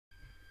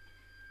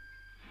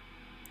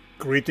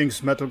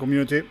Greetings metal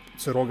community,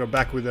 it's Roger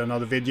back with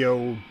another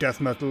video.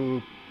 Death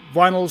metal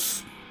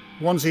vinyls,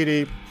 one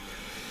CD,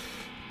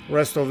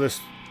 rest of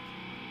this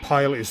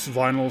pile is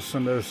vinyls,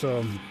 and there's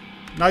a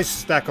nice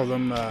stack of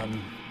them.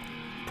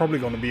 Probably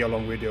going to be a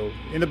long video.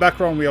 In the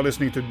background we are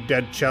listening to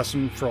Dead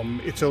Chasm from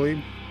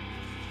Italy.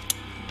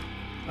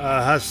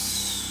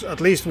 Has at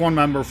least one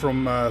member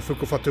from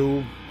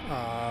Fukufatu.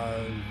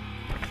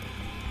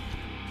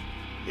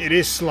 It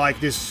is like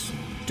this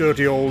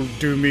dirty old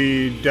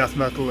doomy death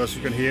metal, as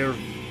you can hear.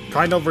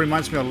 Kind of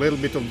reminds me a little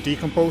bit of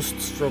Decomposed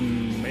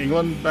from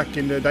England back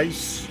in the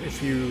days,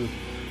 if you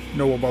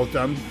know about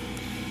them.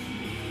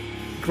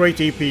 Great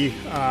EP,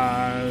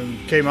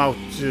 came out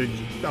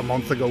a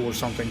month ago or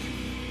something.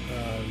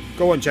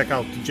 Go and check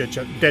out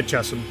Dead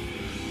Chasm.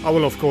 I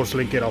will of course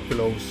link it up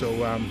below. So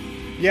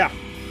yeah,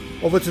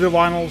 over to the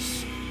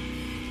vinyls.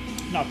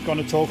 Not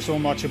gonna talk so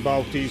much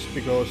about these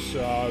because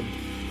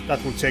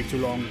that will take too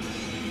long.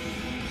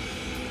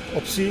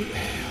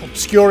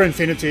 Obscure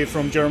Infinity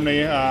from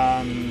Germany,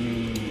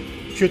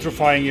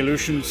 Putrefying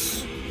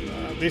Illusions.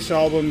 This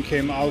album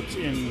came out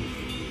in,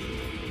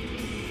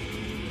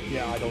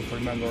 yeah, I don't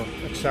remember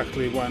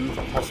exactly when. It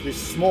has this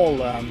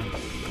small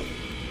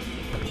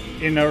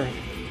inner.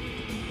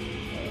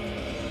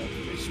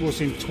 This was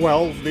in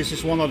 12. This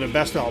is one of the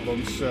best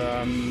albums.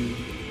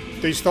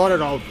 They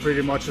started out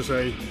pretty much as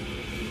a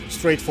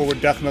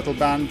straightforward death metal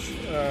band,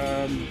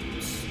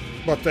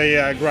 but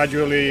they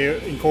gradually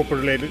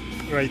incorporated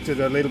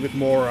a little bit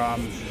more,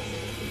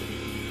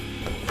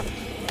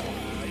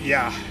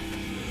 yeah,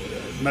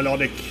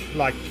 melodic,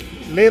 like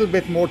a little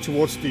bit more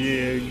towards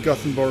the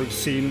Gothenburg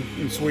scene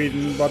in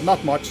Sweden, but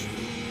not much.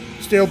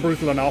 Still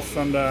brutal enough,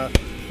 and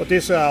but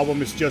this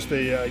album is just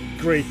a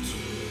great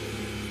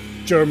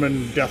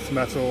German death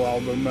metal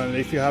album. And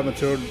if you haven't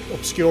heard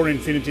Obscure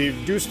Infinity,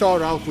 do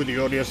start out with the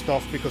earlier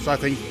stuff because I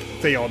think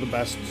they are the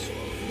best.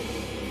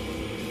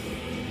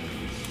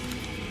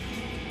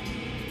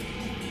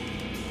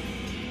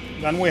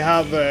 Then we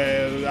have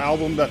an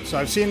album that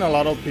I've seen a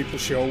lot of people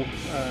show,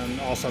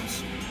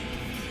 Asats,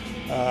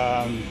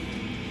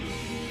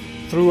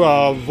 through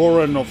a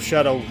Warren of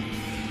Shadow.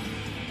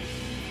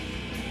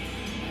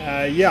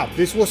 Yeah,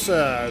 this was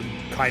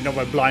kind of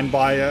a blind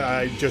buy.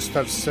 I just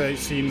have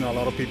seen a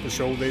lot of people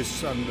show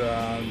this, and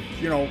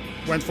you know,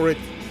 went for it.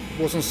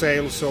 It was on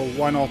sale, so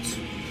why not?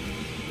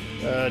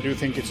 I do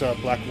think it's a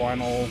black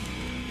vinyl.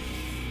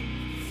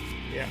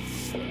 Yeah,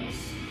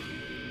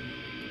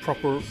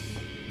 proper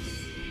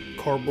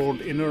cardboard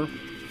inner,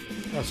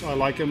 as I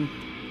like them.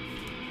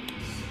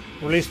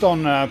 Released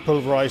on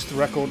Pulverized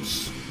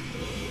Records.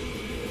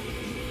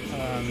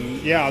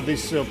 Yeah,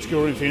 this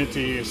Obscure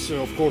Infinity is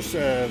of course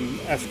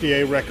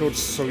FDA records,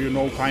 so you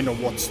know kind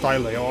of what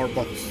style they are,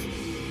 but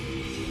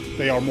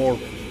they are more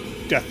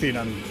deathy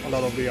than a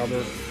lot of the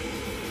other.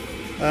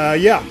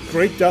 Yeah,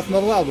 great death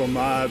metal album.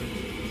 I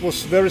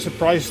was very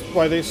surprised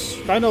by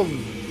this. Kind of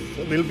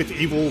a little bit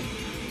evil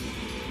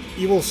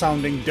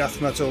sounding death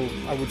metal,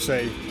 I would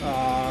say.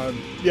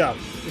 Yeah,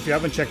 if you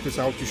haven't checked this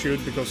out, you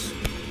should, because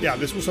yeah,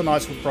 this was a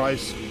nice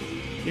surprise.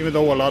 Even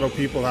though a lot of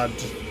people had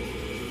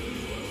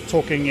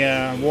talking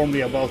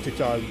warmly about it,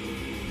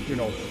 you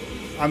know,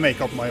 I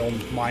make up my own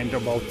mind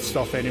about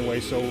stuff anyway.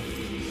 So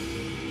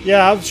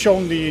yeah, I've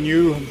shown the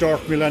new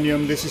Dark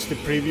Millennium. This is the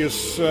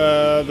previous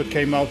that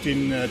came out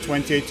in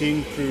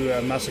 2018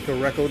 through Massacre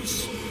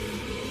Records.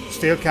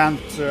 Still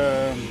can't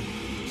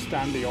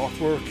stand the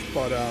artwork,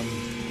 but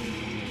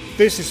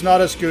this is not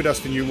as good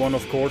as the new one,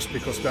 of course,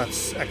 because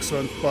that's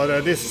excellent,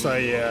 but this is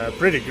a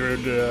pretty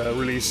good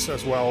release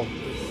as well.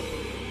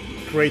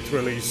 Great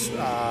release,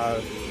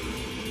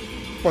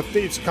 but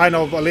it's kind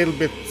of a little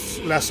bit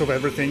less of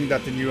everything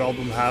that the new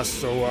album has,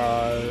 so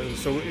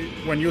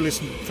when you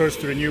listen first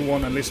to the new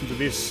one and listen to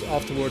this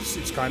afterwards,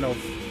 it's kind of,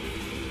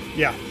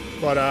 yeah,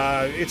 but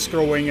it's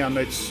growing, and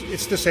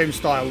it's the same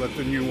style that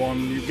the new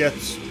one. You get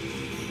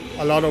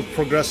a lot of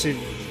progressive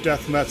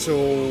death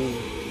metal,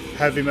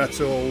 heavy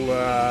metal,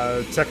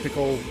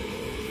 technical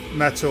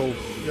metal,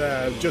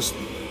 just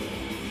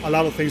a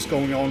lot of things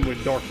going on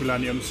with Dark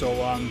Millennium. So,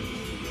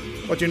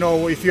 but you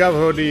know, if you have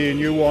heard the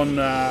new one,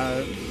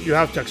 you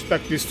have to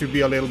expect this to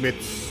be a little bit,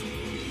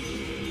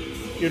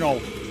 you know,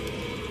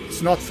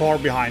 it's not far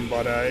behind,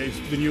 but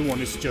the new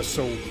one is just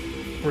so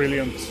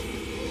brilliant.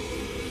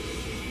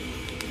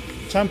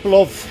 Temple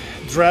of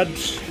Dread,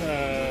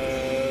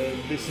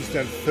 this is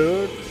their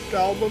third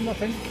album, I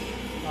think,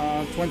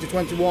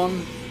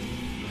 2021.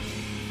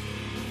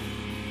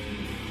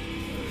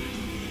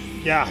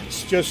 Yeah,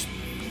 it's just,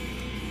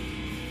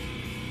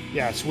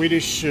 yeah,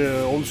 Swedish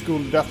old school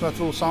death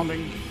metal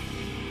sounding.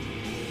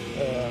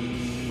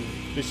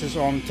 This is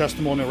on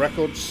Testimony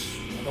Records.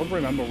 I don't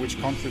remember which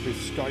country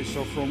these guys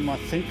are from. I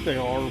think they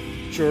are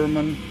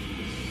German.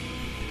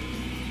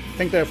 I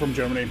think they're from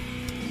Germany.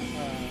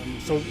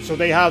 So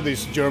they have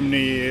this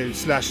Germany /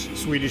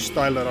 Swedish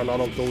style that a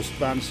lot of those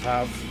bands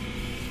have.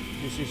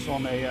 This is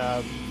on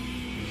a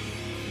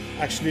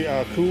actually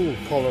a cool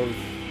color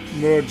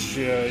merge,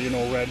 you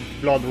know, red,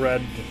 blood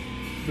red,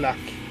 black.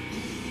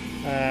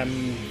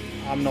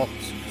 I'm not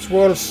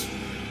swirls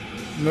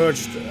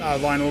merged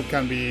vinyl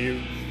can be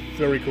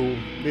very cool.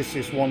 This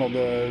is one of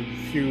the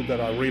few that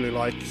I really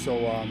like, so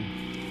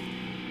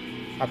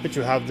happy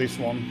to have this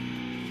one.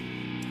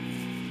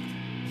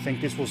 I think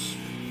this was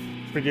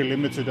pretty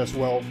limited as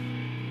well.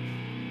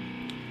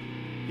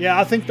 Yeah,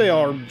 I think they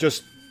are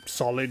just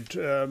solid.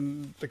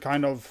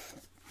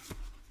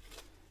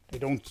 They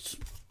don't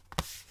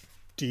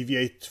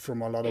deviate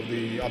from a lot of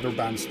the other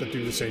bands that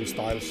do the same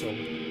style, so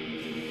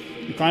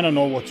you kind of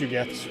know what you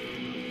get. I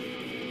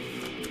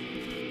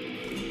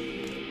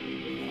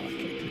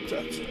can put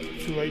that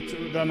to later.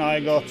 Then I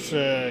got,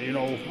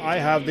 I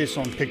have this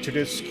on picture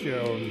disc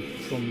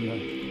from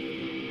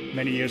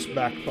many years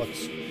back, but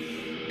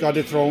God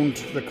Dethroned,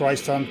 the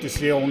Christ Hunt is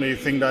the only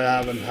thing that I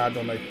haven't had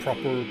on a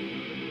proper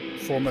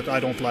format. I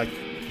don't like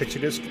picture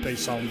disc, they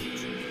sound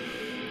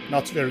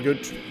not very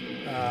good.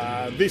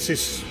 This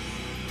is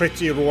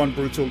pretty raw and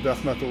brutal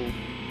death metal.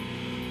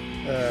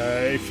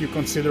 If you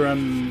consider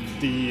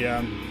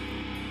the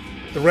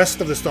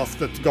rest of the stuff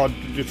that God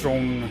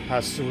Dethroned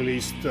has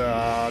released,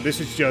 this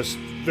is just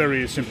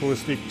very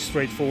simplistic,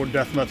 straightforward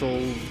death metal,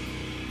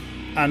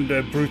 and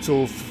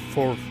brutal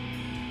for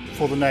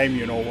the name.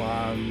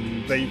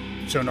 They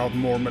turn out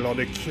more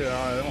melodic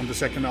on the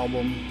second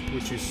album,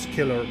 which is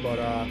killer. But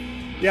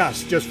yeah,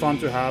 it's just fun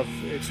to have.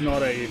 It's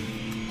not a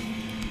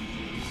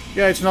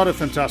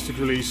fantastic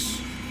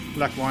release.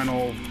 Black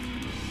vinyl.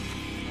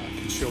 I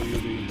can show you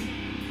the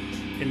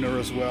inner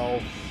as well.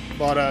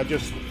 But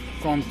just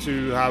fun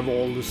to have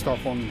all the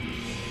stuff on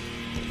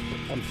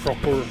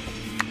proper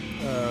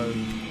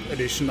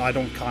edition. I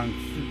don't count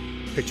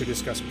picture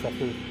disc as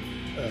proper.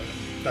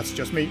 That's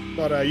just me.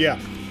 But yeah,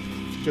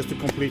 just to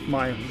complete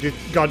my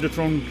God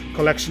Dethroned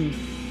collection.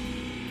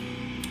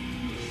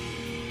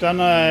 Then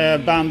a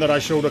band that I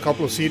showed a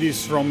couple of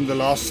CDs from the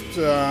last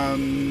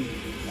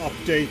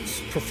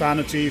update,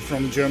 Profanity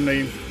from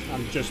Germany,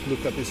 and just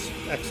look at this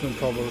excellent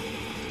cover.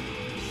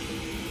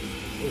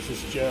 This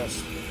is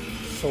just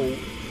so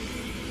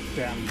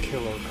damn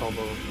killer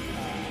cover.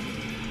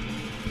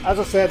 As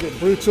I said,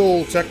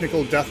 brutal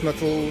technical death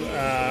metal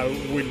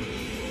with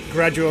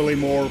gradually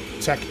more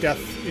tech death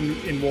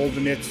involved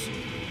in it,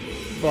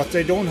 but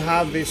they don't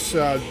have this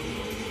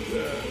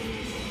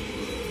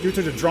due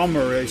to the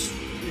drummer is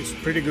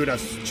pretty good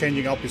at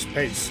changing up his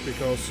pace,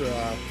 because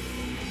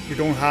you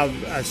don't have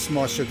as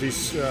much of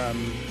this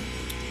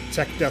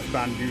tech death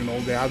band.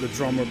 They have the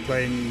drummer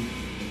playing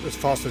as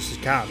fast as he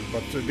can,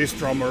 but this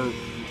drummer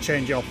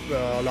change up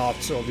a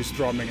lot of his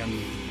drumming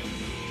and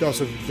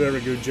does a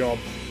very good job.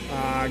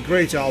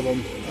 Great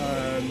album,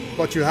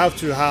 but you have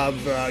to have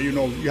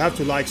you have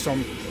to like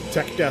some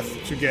tech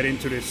death to get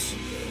into this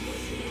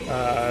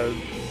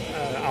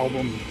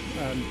album.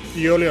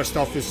 The earlier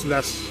stuff is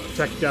less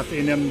tech death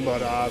in them,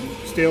 but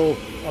still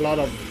a lot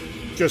of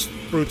just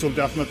brutal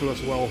death metal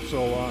as well.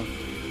 So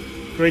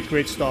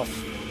great stuff.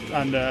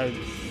 And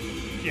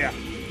yeah,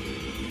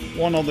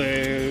 one of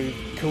the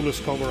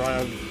coolest cover I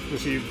have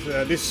received.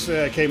 This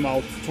came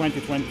out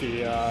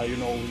 2020.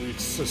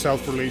 It's a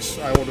self-release.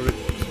 I ordered it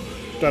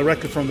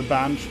directly from the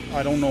band.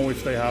 I don't know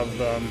if they have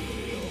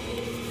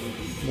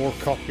more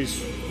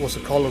copies. It was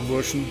a color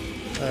version.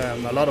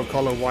 A lot of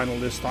color vinyl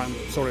this time.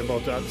 Sorry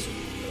about that.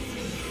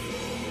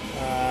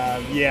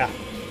 Yeah,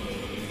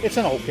 it's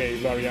an okay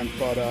variant,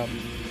 but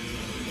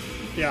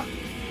yeah.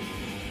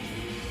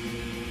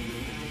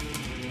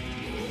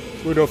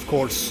 Would of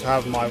course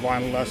have my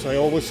vinyl, as I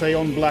always say,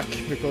 on black,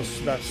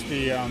 because that's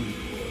the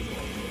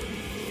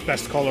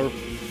best color.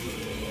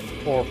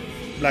 Or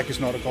black is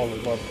not a color,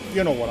 but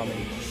you know what I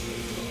mean.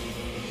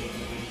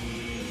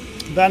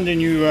 Then the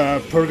new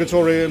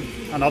Purgatory,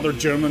 another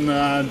German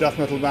death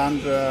metal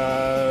band.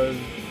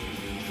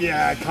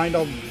 Yeah, kind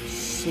of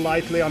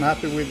slightly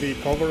unhappy with the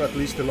cover, at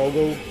least the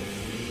logo.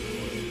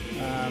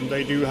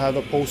 They do have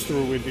a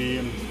poster with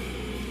the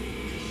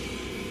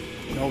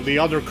the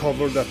other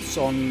cover that's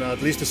on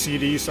at least the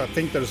CDs. I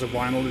think there's a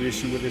vinyl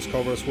edition with this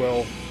cover as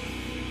well.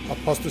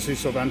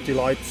 Apostasis of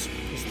Anti-Light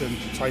is the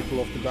title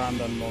of the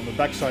band, and on the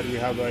backside we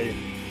have a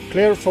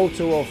clear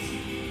photo of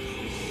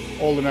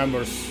all the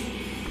members.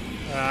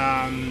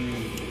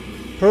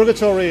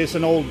 Purgatory is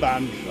an old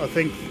band. I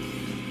think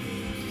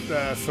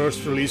the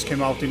first release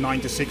came out in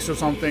 '96 or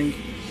something.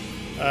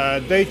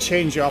 They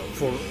change up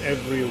for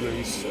every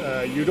release.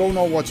 You don't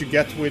know what you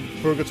get with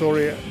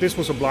Purgatory. This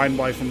was a blind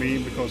buy for me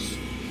because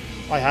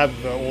I have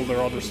all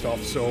their other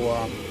stuff,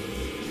 so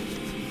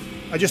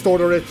I just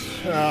ordered it.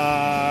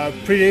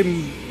 Pretty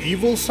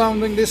evil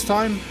sounding this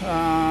time.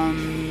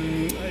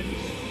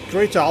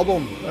 Great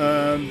album,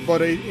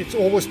 but it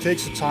always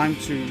takes a time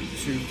to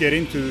get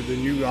into the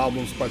new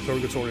albums by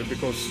Purgatory,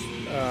 because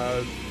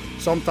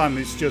sometimes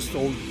it's just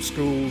old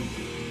school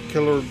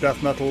killer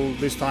death metal.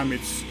 This time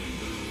it's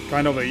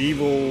kind of a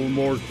evil,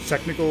 more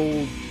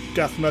technical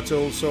death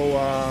metal. So,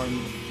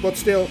 but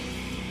still,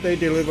 they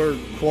deliver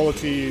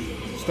quality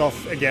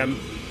stuff again,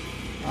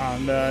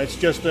 and it's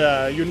just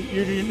you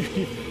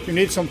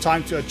need some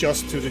time to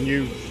adjust to the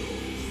new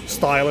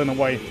style in a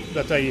way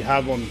that they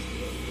have on.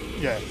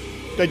 Yeah,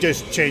 they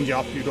just change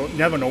up. You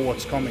never know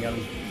what's coming,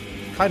 and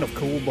kind of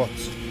cool, but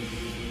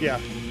yeah,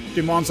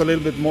 demands a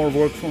little bit more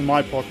work from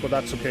my part, but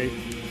that's okay.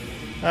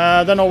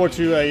 Then over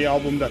to a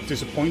album that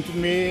disappointed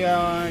me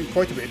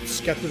quite a bit.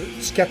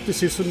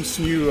 Skepticism's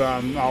new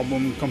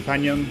album,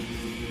 Companion,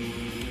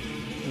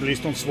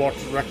 released on Swart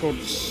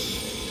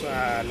Records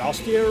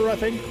last year, I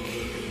think.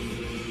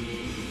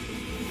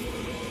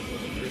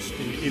 Here's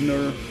the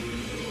inner.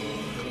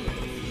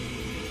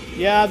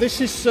 Yeah, this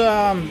is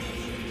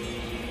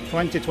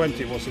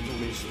 2020 was it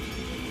released.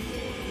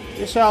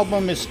 This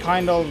album is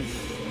kind of,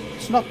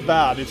 it's not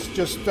bad, it's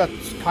just that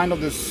kind of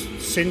the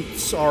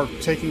synths are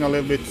taking a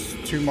little bit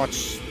too much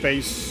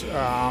space,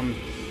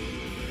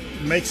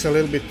 makes a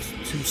little bit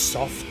too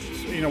soft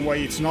in a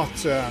way. It's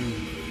not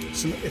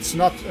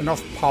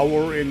enough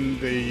power in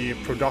the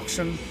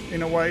production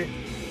in a way.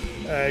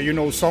 You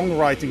know,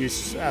 songwriting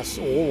is as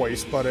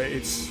always, but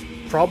it's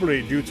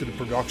probably due to the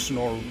production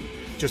or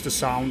just the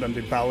sound and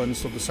the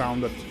balance of the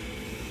sound that,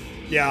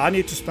 yeah, I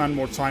need to spend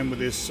more time with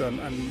this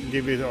and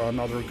give it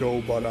another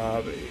go, but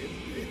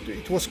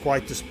it was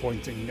quite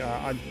disappointing.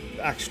 I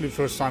actually,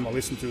 first time I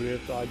listened to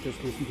it, I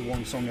just listened to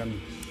one song and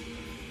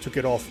took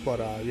it off, but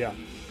yeah.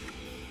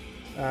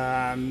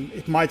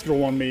 It might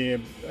grow on me,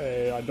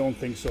 I don't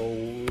think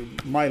so.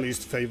 My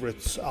least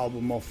favorite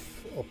album of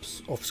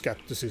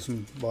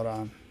Skepticism,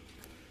 but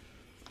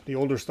the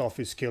older stuff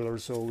is killer,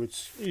 so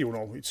it's, you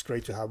know, it's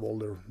great to have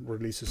older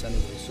releases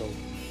anyway, so.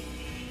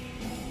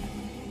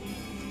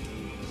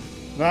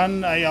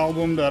 Then a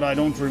album that I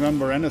don't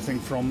remember anything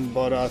from,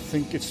 but I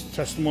think it's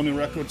Testimony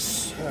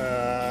Records,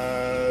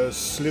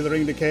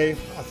 Slithering Decay.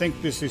 I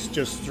think this is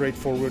just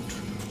straightforward.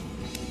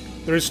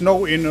 There is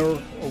no inner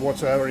or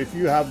whatsoever. If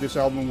you have this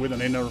album with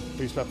an inner,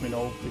 please let me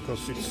know,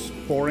 because it's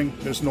boring.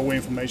 There's no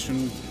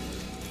information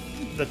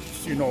that,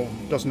 you know,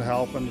 doesn't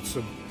help, and it's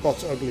a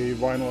butt ugly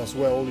vinyl as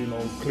well, you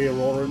know, clear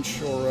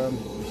orange or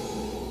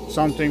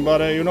something.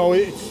 But you know,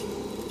 it's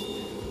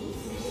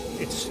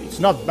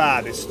not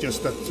bad. It's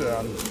just that.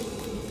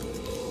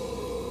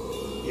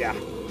 Yeah,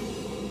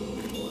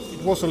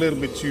 it was a little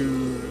bit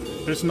too.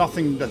 There's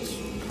nothing that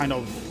kind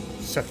of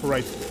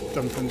separates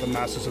them from the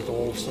masses at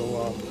all.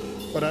 So,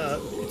 but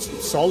it's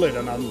solid,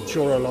 and I'm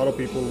sure a lot of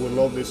people will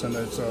love this, and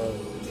it's a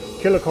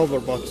killer cover.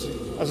 But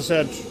as I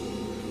said,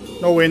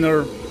 no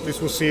winner. This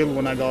was sealed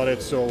when I got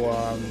it, so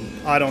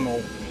I don't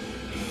know.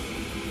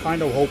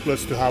 Kind of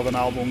hopeless to have an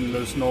album.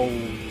 There's no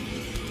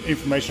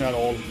information at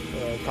all.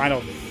 Kind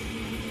of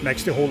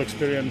makes the whole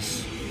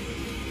experience.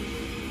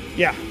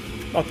 Yeah,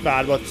 not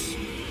bad, but.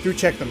 Do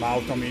check them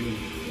out. I mean,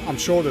 I'm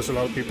sure there's a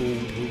lot of people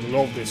who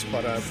love this,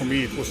 but for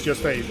me it was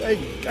just a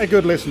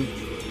good listen.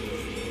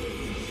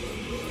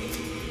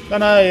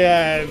 Then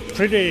a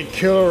pretty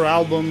killer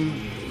album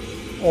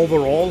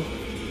overall.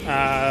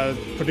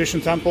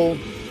 Perdition Temple,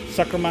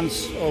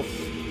 Sacraments of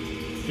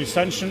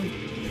Dissension.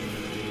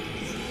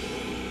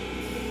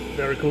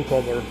 Very cool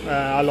cover.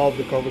 I love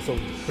the covers of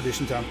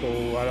Perdition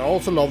Temple. I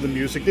also love the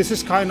music. This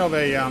is kind of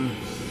a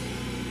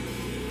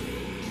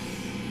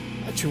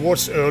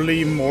towards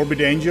early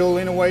Morbid Angel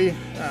in a way,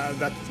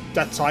 that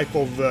type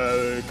of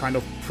kind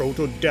of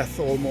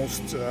proto-death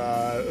almost,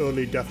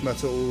 early death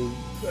metal,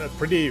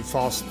 pretty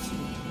fast,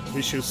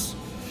 vicious.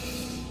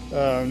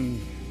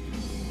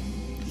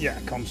 Yeah,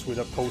 comes with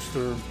a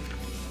poster.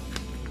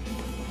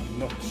 I'm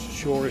not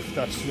sure if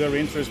that's very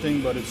interesting,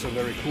 but it's a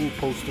very cool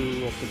poster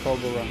of the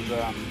cover, and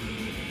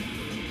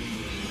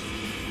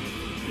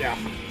yeah,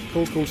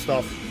 cool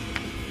stuff.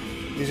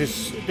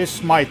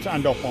 This might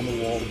end up on the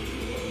wall.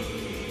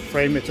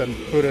 Frame it and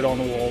put it on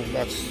the wall.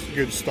 That's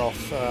good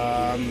stuff.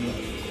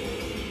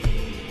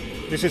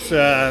 This is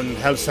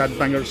Hell's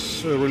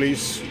Headbangers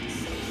release.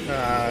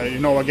 You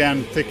know,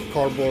 again, thick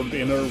cardboard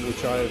inner,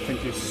 which I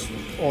think is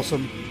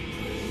awesome.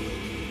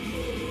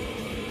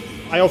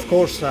 I of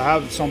course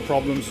have some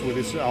problems with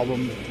this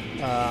album,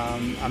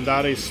 and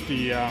that is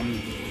the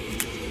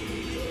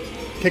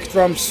kick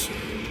drums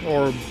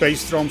or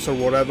bass drums or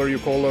whatever you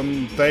call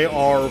them. They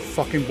are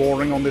fucking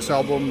boring on this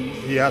album.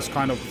 He has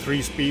kind of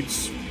 3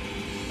 speeds.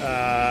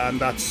 And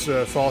that's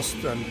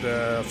fast and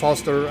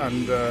faster,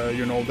 and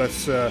you know,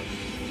 that's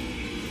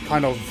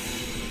kind of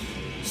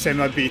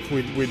semi-beat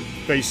with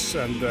bass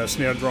and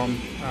snare drum.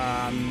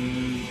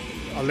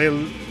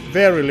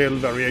 Very little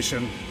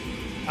variation,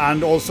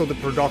 and also the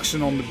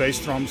production on the bass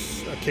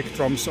drums, kick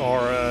drums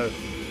are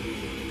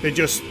they're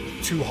just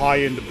too high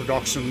in the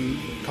production,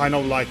 kind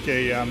of like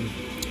a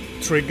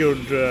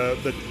triggered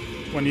that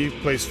when he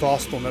plays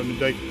fast on them,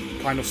 they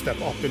kind of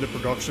step up in the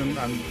production,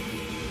 and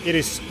it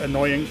is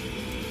annoying.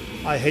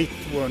 I hate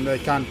when they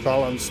can't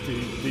balance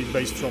the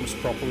bass drums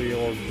properly,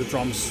 or the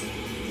drums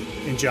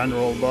in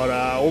general, but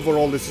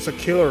overall this is a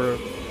killer,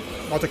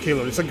 not a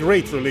killer, it's a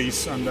great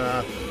release, and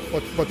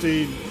but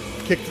the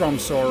kick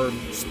drums are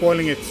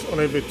spoiling it a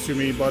little bit to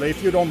me. But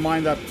if you don't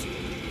mind that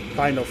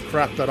kind of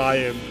crap that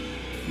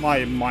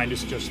my mind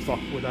is just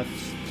fucked with that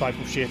type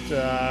of shit,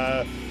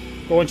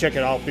 go and check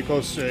it out,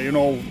 because you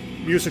know,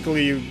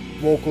 musically,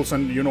 vocals,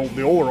 and you know,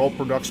 the overall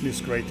production is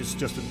great. It's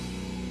just the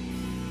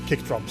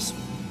kick drums.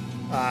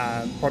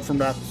 Apart from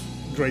that,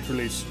 great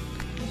release.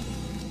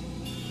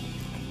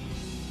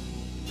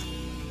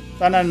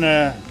 Then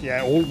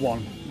yeah, old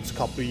one. It's a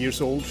couple of years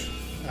old.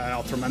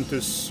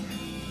 Atramentus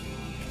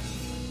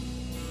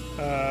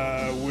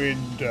with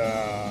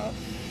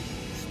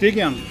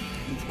Stygian,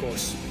 of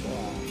course.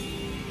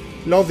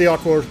 Love the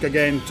artwork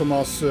again.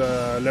 Tomas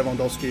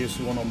Lewandowski is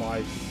one of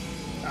my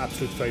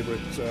absolute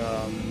favorite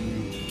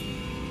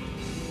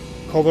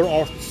cover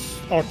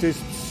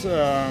artists.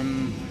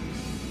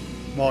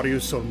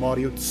 Marius or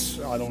Mariusz,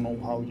 I don't know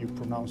how you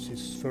pronounce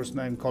his first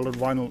name. Colored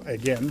vinyl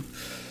again.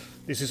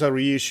 This is a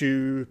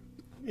reissue.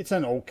 It's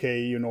an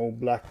okay, you know,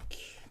 black,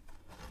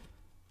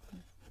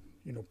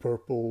 you know,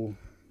 purple,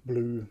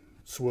 blue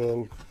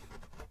swirl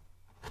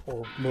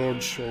or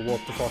merge or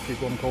what the fuck you're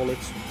gonna call it.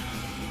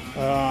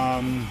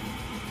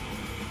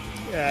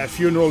 Yeah,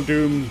 Funeral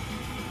Doom,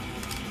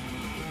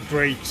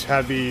 great,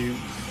 heavy,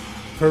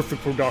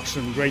 perfect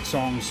production, great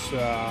songs.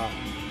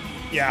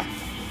 Yeah,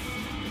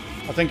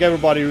 I think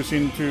everybody who's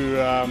into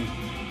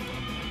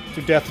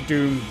to Death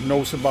Doom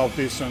knows about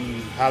this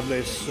and have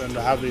this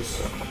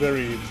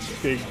very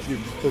big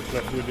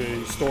booklet with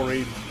the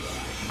story.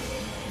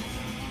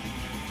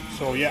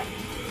 So yeah,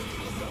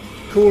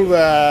 cool.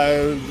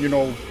 You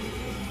know,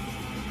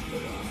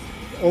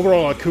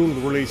 overall a cool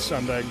release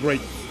and a great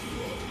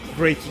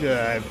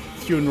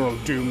funeral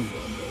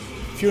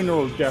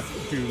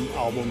Death Doom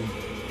album.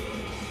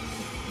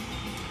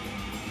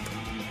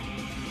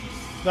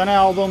 Then an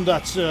album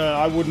that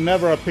I would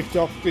never have picked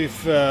up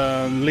if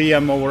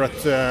Liam over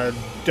at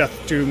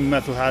Death Doom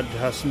Metalhead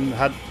hasn't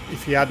had,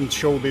 if he hadn't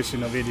showed this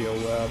in a video.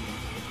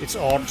 It's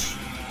Odd,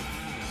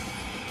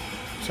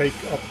 Take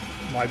Up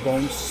My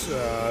Bones,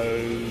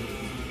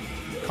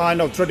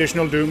 kind of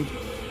traditional Doom,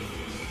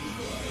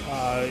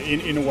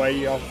 in a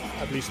way,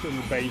 at least in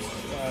the bass.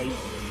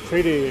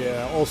 Pretty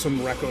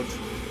awesome record.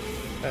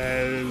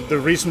 The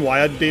reason why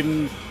I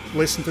didn't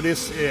listen to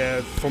this,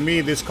 for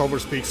me this cover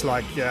speaks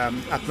like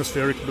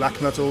atmospheric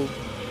black metal,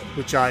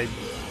 which I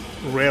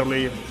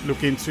rarely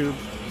look into,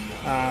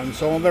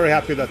 so I'm very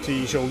happy that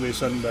he showed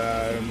this and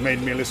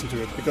made me listen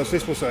to it, because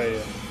this was a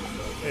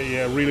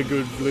really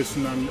good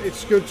listen, and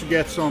it's good to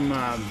get some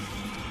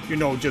you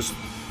know, just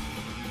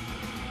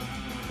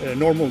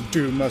normal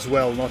Doom as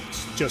well, not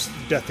just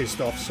deathy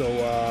stuff. So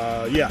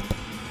yeah,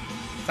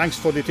 thanks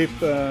for the tip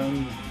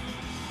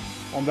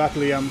on that,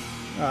 Liam.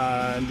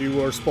 And you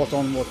were spot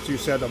on what you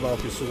said about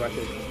this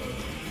record.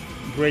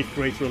 Great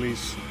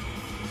release.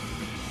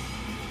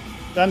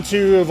 Then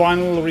two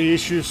vinyl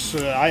reissues.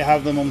 I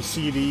have them on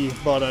CD,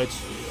 but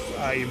it's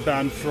a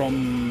band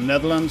from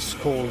Netherlands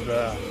called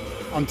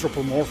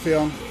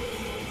Anthropomorphia,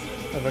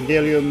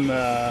 Evangelium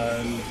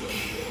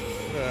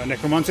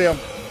Necromantia.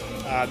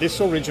 This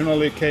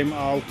originally came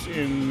out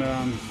in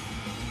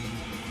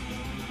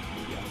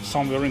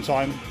somewhere in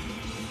time.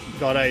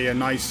 Got a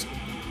nice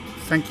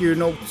thank you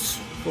note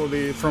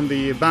from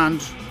the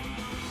band,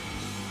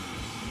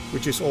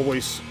 which is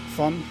always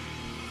fun.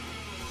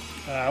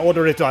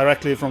 Order it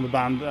directly from the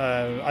band.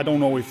 I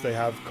don't know if they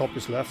have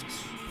copies left.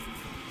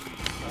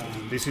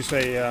 This is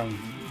a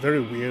very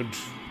weird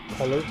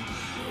color,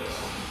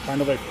 kind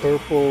of a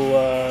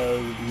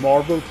purple,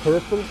 marble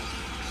purple.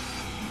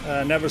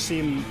 Never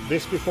seen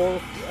this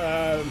before.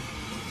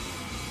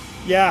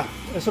 Yeah,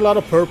 there's a lot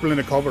of purple in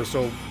the cover,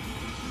 so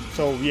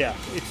yeah,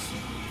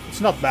 it's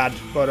not bad,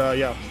 but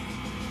yeah.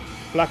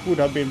 Black would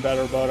have been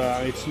better, but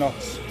it's not.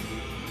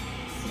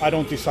 I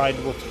don't decide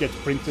what gets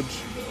printed.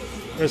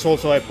 There's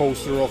also a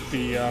poster of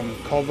the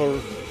cover.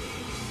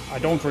 I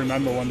don't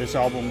remember when this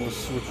album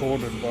was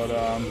recorded, but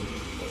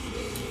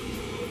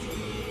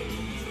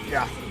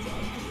yeah,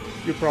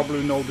 you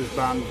probably know this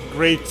band.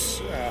 Great,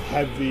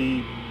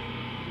 heavy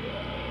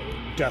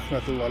death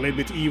metal, a little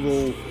bit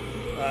evil,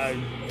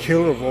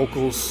 killer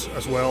vocals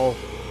as well.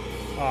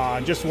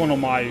 Just one of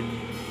my,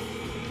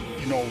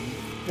 you know,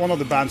 one of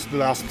the bands the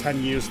last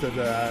 10 years that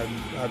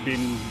have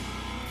been,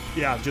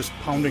 yeah, just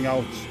pounding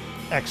out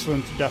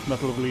excellent death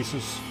metal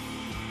releases.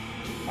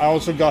 I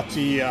also got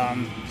the,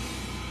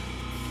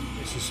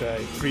 this is a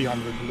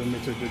 300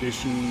 limited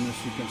edition,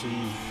 as you can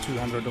see,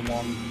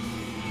 201.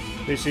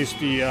 This is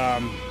the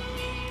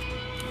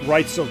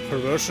Rites of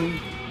Perversion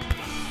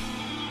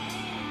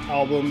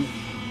album.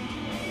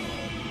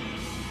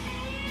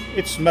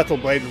 It's Metal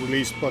Blade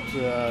released, but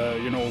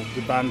you know,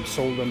 the band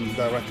sold them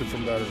directly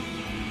from their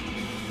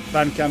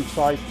Bandcamp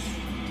site.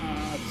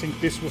 I think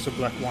this was a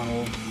black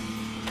vinyl.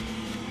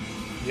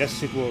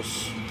 Yes, it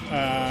was.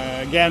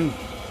 Again,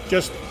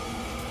 just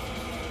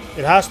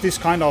it has this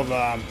kind of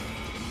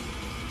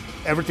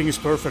everything is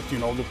perfect. You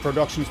know, the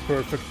production is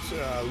perfect,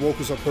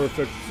 vocals are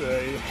perfect,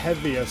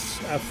 heavy as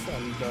F,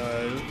 and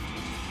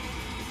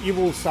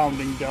evil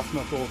sounding death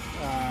metal.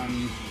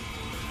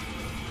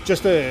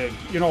 Just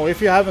you know,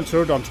 if you haven't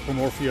heard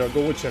Anthropomorphia,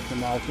 go and check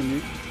them out.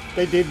 And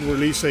they did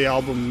release an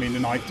album in the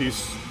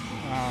 90s.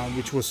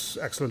 Which was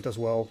excellent as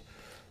well.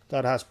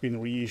 That has been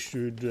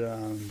reissued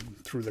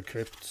through the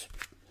Crypt.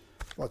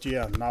 But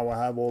yeah, now I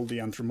have all the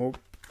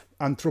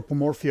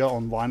Anthropomorphia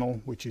on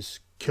vinyl, which is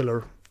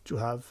killer to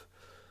have.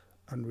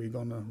 And we're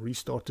gonna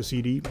restart the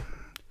CD.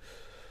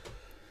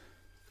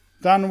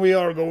 Then we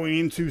are going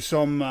into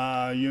some,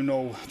 you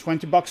know,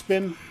 20 buck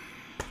spin.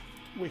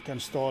 We can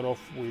start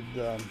off with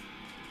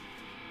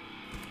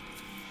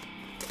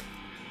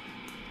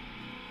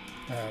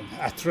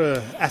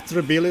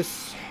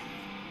Atrabilis,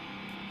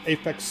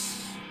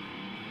 Apex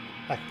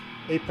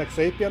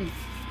Apian.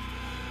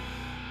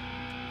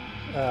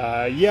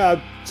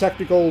 Yeah,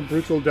 technical,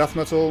 brutal death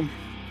metal.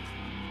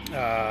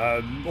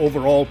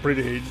 Overall,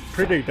 pretty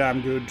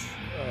damn good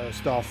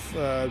stuff.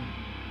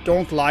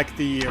 Don't like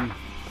the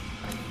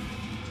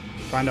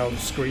kind of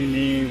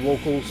screamy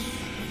vocals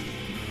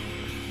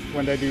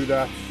when they do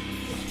that.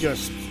 It's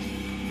just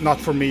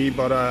not for me.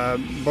 But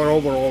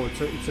overall,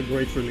 it's a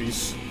great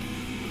release.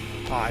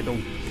 I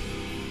don't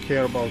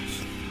care about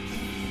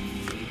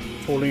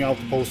pulling out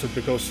the poster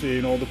because,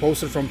 you know, the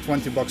poster from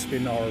 20 buck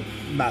spin are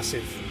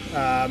massive.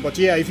 But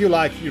yeah, if you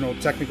like, you know,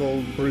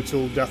 technical,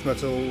 brutal death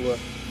metal,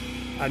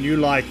 and you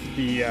like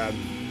the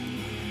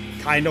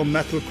kind of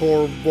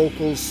metalcore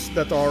vocals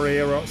that are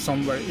here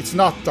somewhere, it's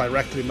not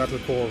directly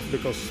metalcore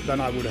because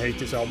then I would hate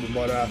this album,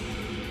 but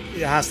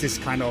it has this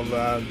kind of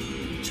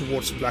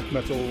towards black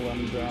metal,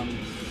 and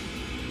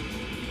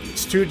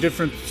it's two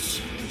different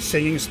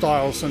singing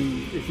styles,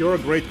 and if you're a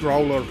great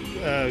growler,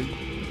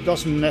 it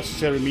doesn't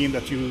necessarily mean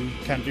that you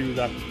can do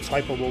that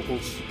type of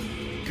vocals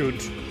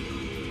good,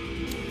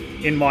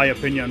 in my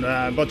opinion.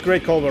 But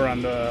great cover,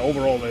 and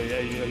overall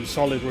a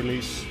solid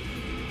release.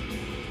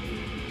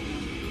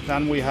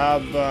 Then we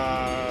have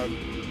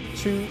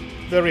two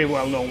very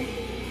well known,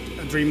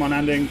 Dream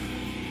Unending,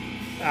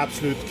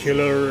 absolute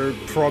killer,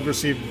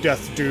 progressive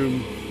death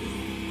doom,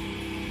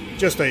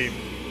 just a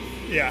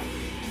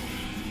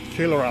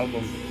killer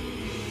album.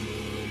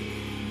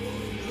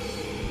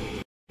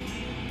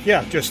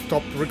 Yeah, just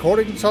stopped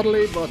recording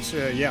suddenly, but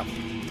yeah,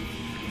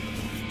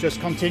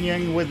 just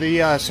continuing with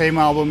the same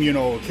album, you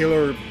know,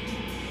 killer,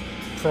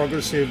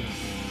 progressive,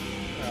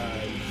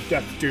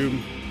 death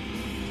doom.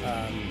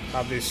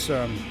 Have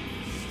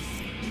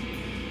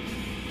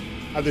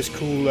this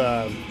cool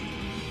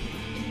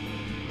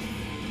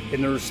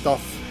inner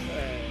stuff.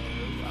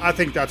 I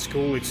think that's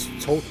cool. It's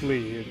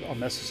totally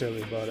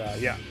unnecessary, but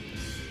yeah.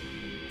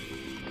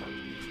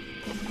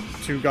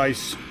 Two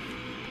guys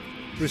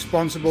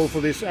responsible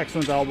for this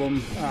excellent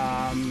album.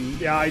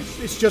 Yeah,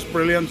 it's just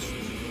brilliant.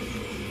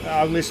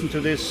 I've listened to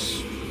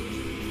this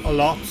a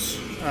lot,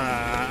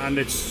 and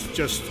it's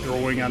just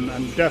growing,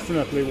 and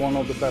definitely one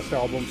of the best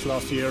albums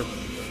last year.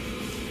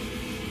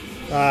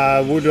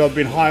 Would have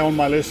been high on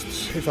my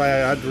list if I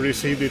had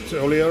received it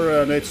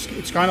earlier, and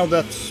it's kind of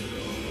that,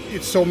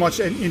 it's so much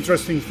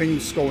interesting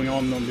things going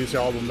on this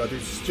album that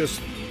it's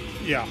just,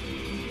 yeah,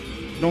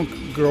 don't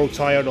grow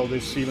tired of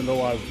this, even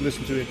though I've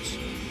listened to it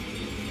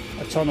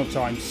a ton of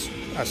times,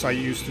 as I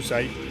used to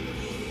say.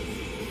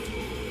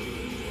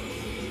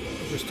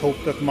 Just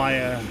hope that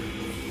my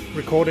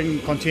recording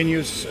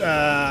continues.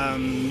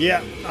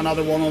 Yeah,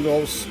 another one of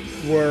those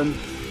Worm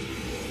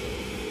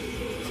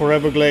for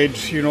Everglade.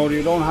 You know,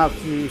 you don't have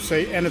to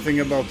say anything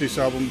about this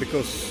album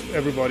because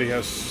everybody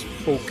has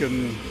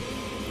spoken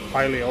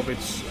highly of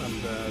it,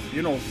 and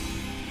you know,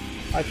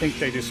 I think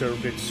they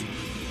deserved it.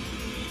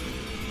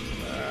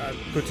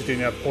 Put it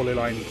in a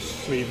polyline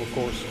sleeve, of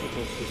course,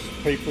 because these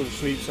paper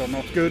sleeves are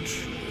not good. It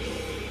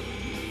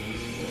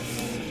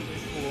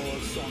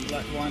was on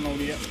black vinyl,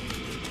 yeah.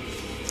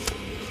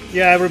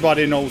 Yeah,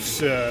 everybody knows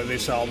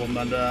this album,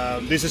 and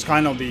this is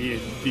kind of the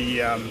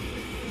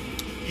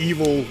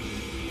evil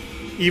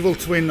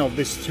twin of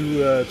these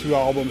two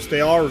albums.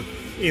 They are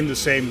in the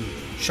same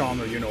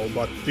genre, you know,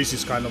 but this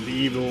is kind of the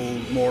evil,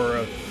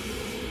 more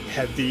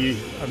heavy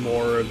and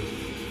more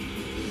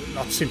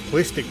not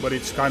simplistic, but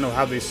it's kind of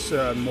have this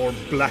more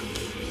black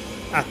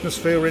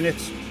atmosphere in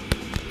it,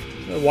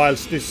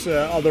 whilst this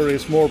other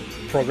is more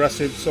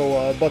progressive.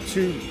 So, but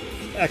two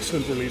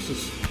excellent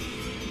releases.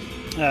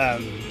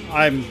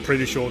 I'm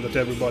pretty sure that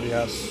everybody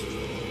has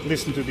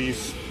listened to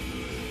these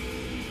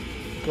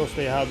because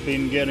they have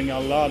been getting a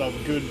lot of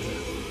good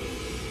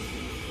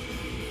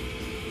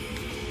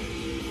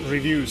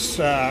reviews.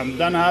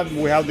 Then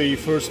we have the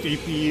first EP,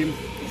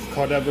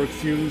 Cadaveric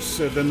Fumes,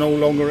 the no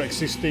longer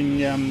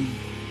existing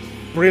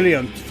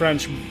brilliant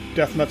French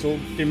death metal,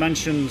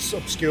 Dimensions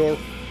Obscure.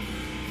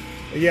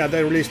 Yeah,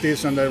 they released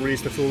this, and they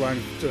released the full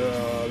length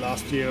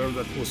last year.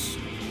 That was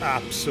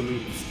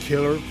absolute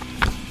killer.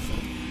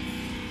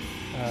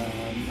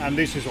 And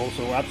this is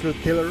also absolute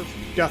killer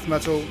death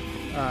metal.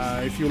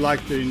 If you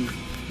like the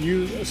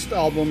newest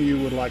album, you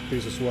would like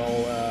this as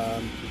well.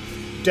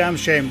 Damn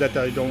shame that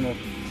they don't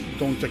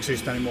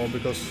exist anymore,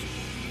 because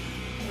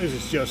this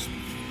is just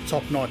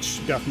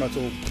top-notch death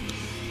metal.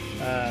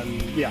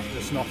 Yeah,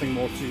 there's nothing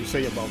more to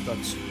say about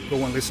that. Go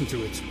and listen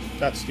to it.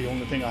 That's the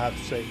only thing I have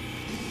to say.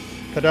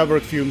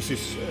 Cadaveric Fumes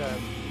is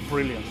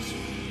brilliant.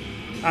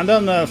 And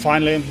then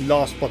finally,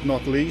 last but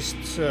not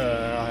least,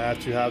 I had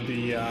to have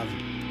the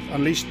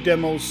Unleashed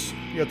demos,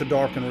 Get the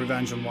Dark and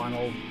Revenge on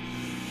vinyl.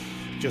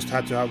 Just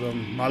had to have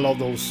them. I love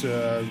those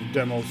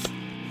demos.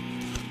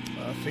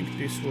 I think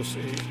this was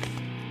a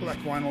black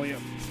vinyl, yeah.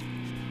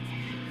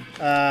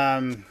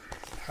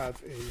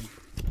 Have a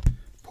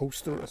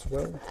poster as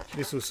well.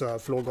 This was a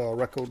Floga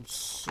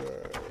Records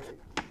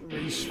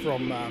release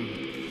from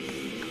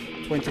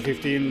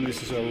 2015.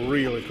 This is a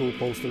really cool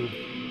poster. You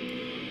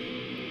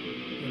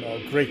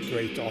know, great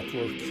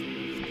artwork.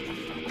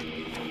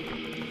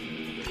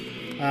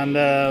 And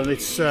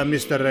it's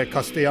Mr.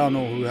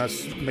 Castellano who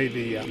has made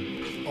the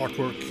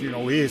artwork. You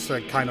know, he is a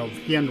kind of,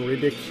 he and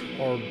Riddick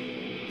are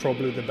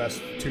probably the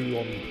best two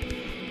on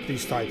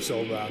these types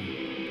of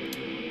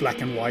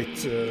black and white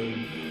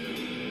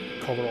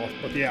cover art.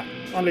 But yeah,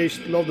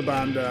 Unleashed, love the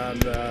band,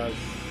 and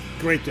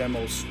great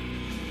demos.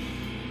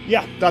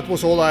 Yeah, that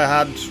was all I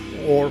had,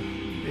 or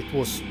it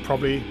was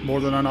probably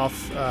more than enough.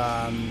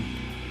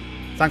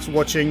 Thanks for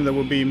watching. There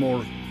will be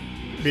more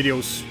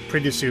videos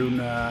pretty soon,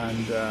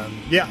 and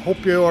yeah,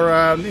 hope you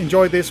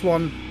enjoyed this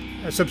one.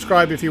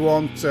 Subscribe if you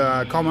want,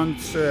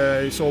 comment,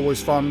 it's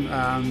always fun,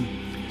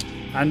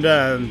 and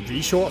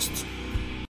vi kjøst.